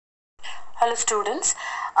Hello students,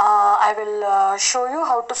 I will show you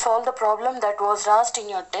how to solve the problem that was asked in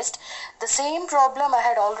your test. The same problem I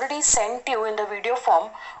had already sent you in the video form.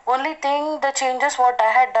 Only thing the changes what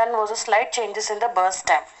I had done was a slight changes in the burst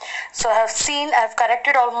time. So I have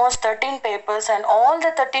corrected almost 13 papers, and all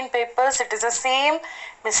the 13 papers it is the same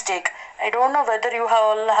mistake. I don't know whether you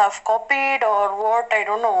all have copied or what. I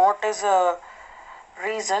don't know what is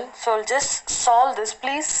reason. So I'll just solve this.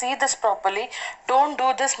 Please see this properly. Don't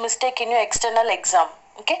do this mistake in your external exam.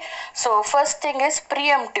 Okay, so first thing is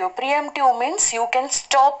preemptive. Preemptive means you can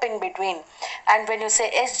stop in between, and when you say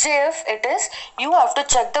SJF, it is you have to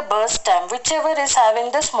check the burst time. Whichever is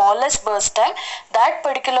having the smallest burst time, that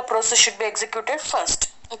particular process should be executed first.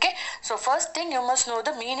 Okay, so first thing you must know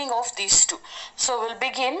the meaning of these two. So we'll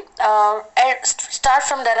begin, start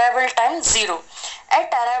from the arrival time 0.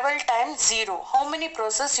 At arrival time 0, how many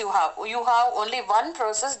process you have? You have only one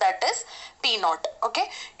process, that is P0. Okay,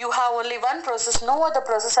 you have only one process, no other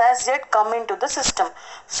process has yet come into the system.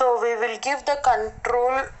 So we will give the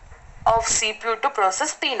control of CPU to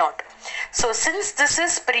process P0. So since this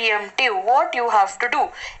is preemptive, what you have to do?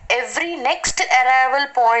 Every next arrival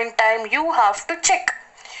point time you have to check.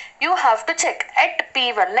 You have to check at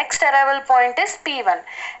P1. Next arrival point is P1.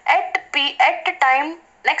 At time,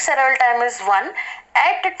 next arrival time is 1.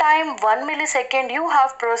 At time 1 millisecond, you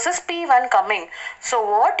have process P1 coming. So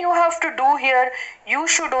what you have to do here, you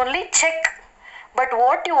should only check. But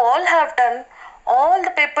what you all have done, all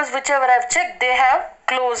the papers whichever I have checked, they have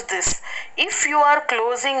closed this. If you are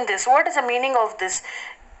closing this, what is the meaning of this?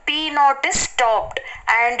 P0 is stopped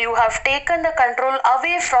and you have taken the control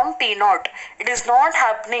away from P0. It is not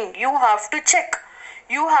happening. You have to check.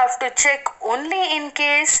 You have to check only in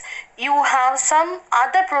case you have some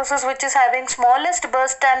other process which is having smallest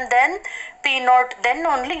burst time than P0. Then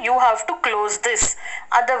only you have to close this.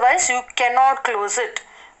 Otherwise you cannot close it.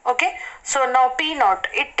 Okay, so now P0,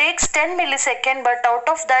 it takes 10 millisecond, but out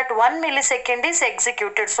of that 1 millisecond is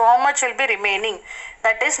executed. So how much will be remaining?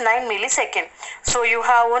 That is 9 millisecond. So you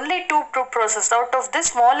have only two processes. Out of this,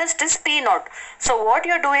 smallest is P0. So what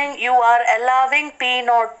you are doing, you are allowing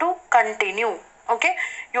P0 to continue. Okay,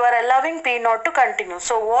 you are allowing P0 to continue.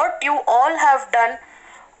 So what you all have done,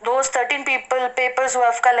 those 13 papers who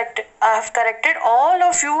have corrected, all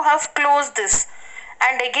of you have closed this,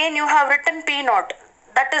 and again you have written P0.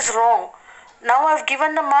 That is wrong. Now I've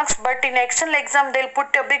given the marks, but in external exam they'll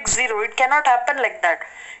put a big 0. It cannot happen like that.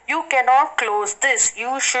 You cannot close this.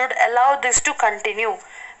 You should allow this to continue.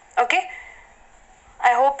 Okay,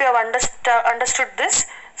 I hope you have understood this.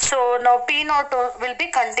 So now P0 will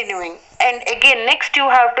be continuing, and again next you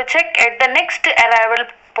have to check at the next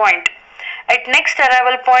arrival point. At next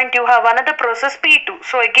arrival point you have another process P2.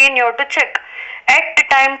 So again you have to check at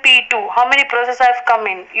time P2 how many processes have come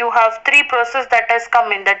in. You have 3 processes that has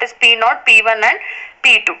come in, that is P0, P1 and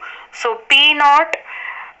P2. So P0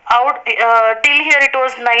 out till here it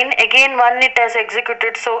was 9, again 1 it has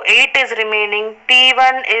executed, so 8 is remaining.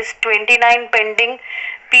 P1 is 29 pending,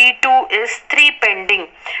 P2 is 3 pending.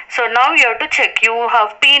 So now you have to check. You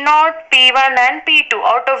have P0, P1 and P2.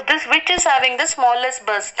 Out of this, which is having the smallest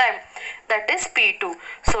burst time? That is P2.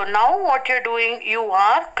 So now what you are doing, you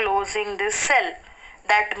are closing this cell.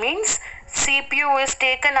 That means CPU is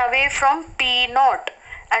taken away from P0,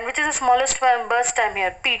 and which is the smallest burst time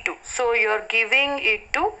here? P2. So you are giving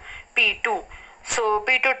it to P2. So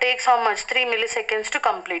P2 takes how much? 3 milliseconds to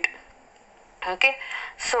complete. Okay,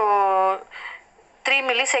 so 3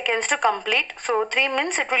 milliseconds to complete. So 3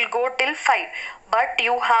 means it will go till 5, but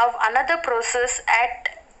you have another process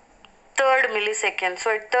at 3rd millisecond.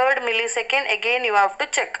 So at 3rd millisecond again you have to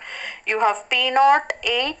check. You have P0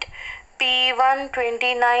 8, P1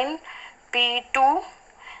 29, P2,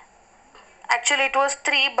 actually it was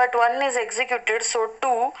 3 but 1 is executed, so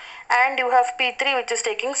 2, and you have P3 which is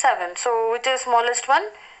taking 7. So which is smallest one?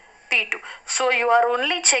 P2. So you are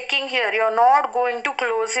only checking here, you are not going to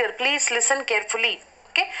close here. Please listen carefully.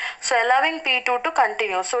 Okay, so allowing P2 to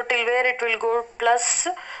continue. So till where it will go? Plus,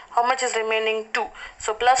 how much is remaining? 2.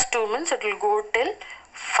 So plus 2 means it will go till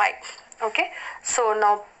 5. Okay, so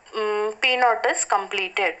now P0 is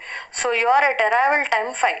completed. So you are at arrival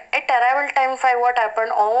time 5. At arrival time 5, what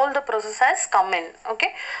happened? All the process has come in.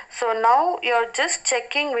 Okay, so now you are just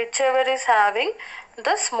checking whichever is having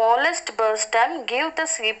the smallest burst time, give the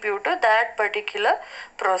CPU to that particular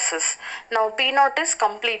process. Now P0 is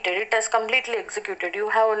completed. It has completely executed. You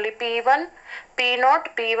have only P1,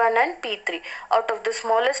 P0, P1 and P3. Out of the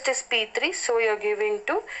smallest is P3, so you are giving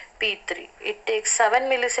to P3. It takes 7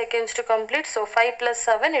 milliseconds to complete. So 5 plus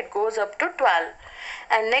 7, it goes up to 12.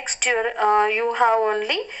 And next year you have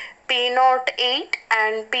only P0 8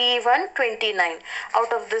 and P1 29.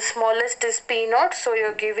 Out of the smallest is P0, so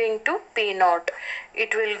you're giving to P0.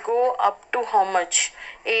 It will go up to how much?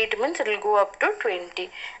 8 means it will go up to 20.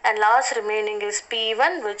 And last remaining is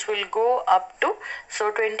P1, which will go up to, so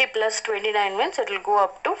 20 plus 29 means it will go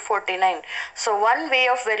up to 49. So one way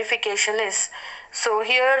of verification is, so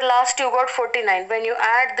here last you got 49. When you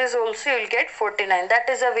add this also you will get 49. That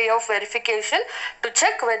is a way of verification to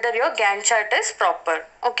check whether your Gantt chart is proper.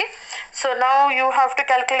 Okay. So now you have to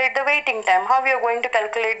calculate the waiting time. How you are going to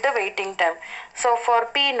calculate the waiting time? So for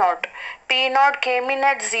P0, P0 came in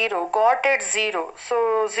at 0, got at 0.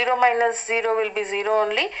 So 0 minus 0 will be 0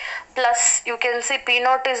 only. Plus you can see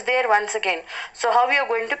P0 is there once again. So how you are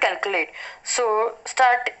going to calculate? So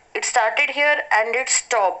it started here and it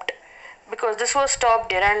stopped, because this was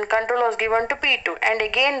stopped here and control was given to P2, and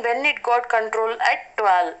again when it got control at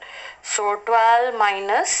 12, so 12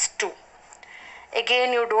 minus 2,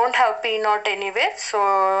 again you don't have P0 anywhere,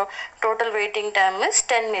 so total waiting time is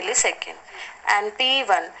 10 millisecond. And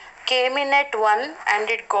P1 came in at 1 and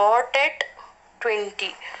it got at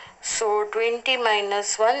 20, so 20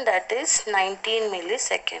 minus 1, that is 19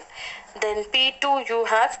 millisecond. Then P2 you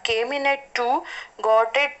have came in at 2,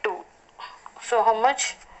 got at 2, so how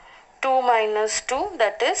much? 2 minus 2,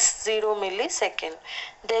 that is 0 millisecond.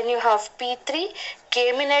 Then you have P3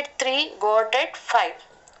 came in at 3, got at 5.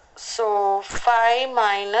 So 5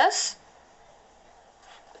 minus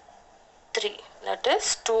 3, that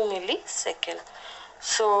is 2 millisecond.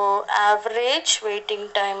 So average waiting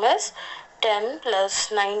time is 10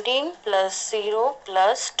 plus 19 plus 0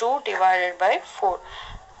 plus 2 divided by 4.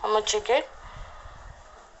 How much you get?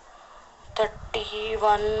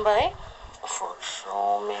 31 by 4,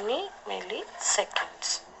 so many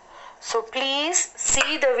milliseconds. So please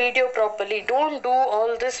see the video properly. Don't do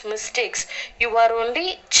all these mistakes. You are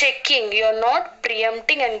only checking. You are not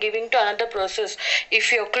preempting and giving to another process.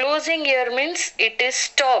 If you are closing here means it is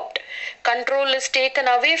stopped. Control is taken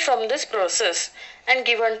away from this process and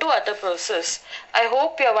given to other process. I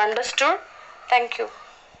hope you have understood. Thank you.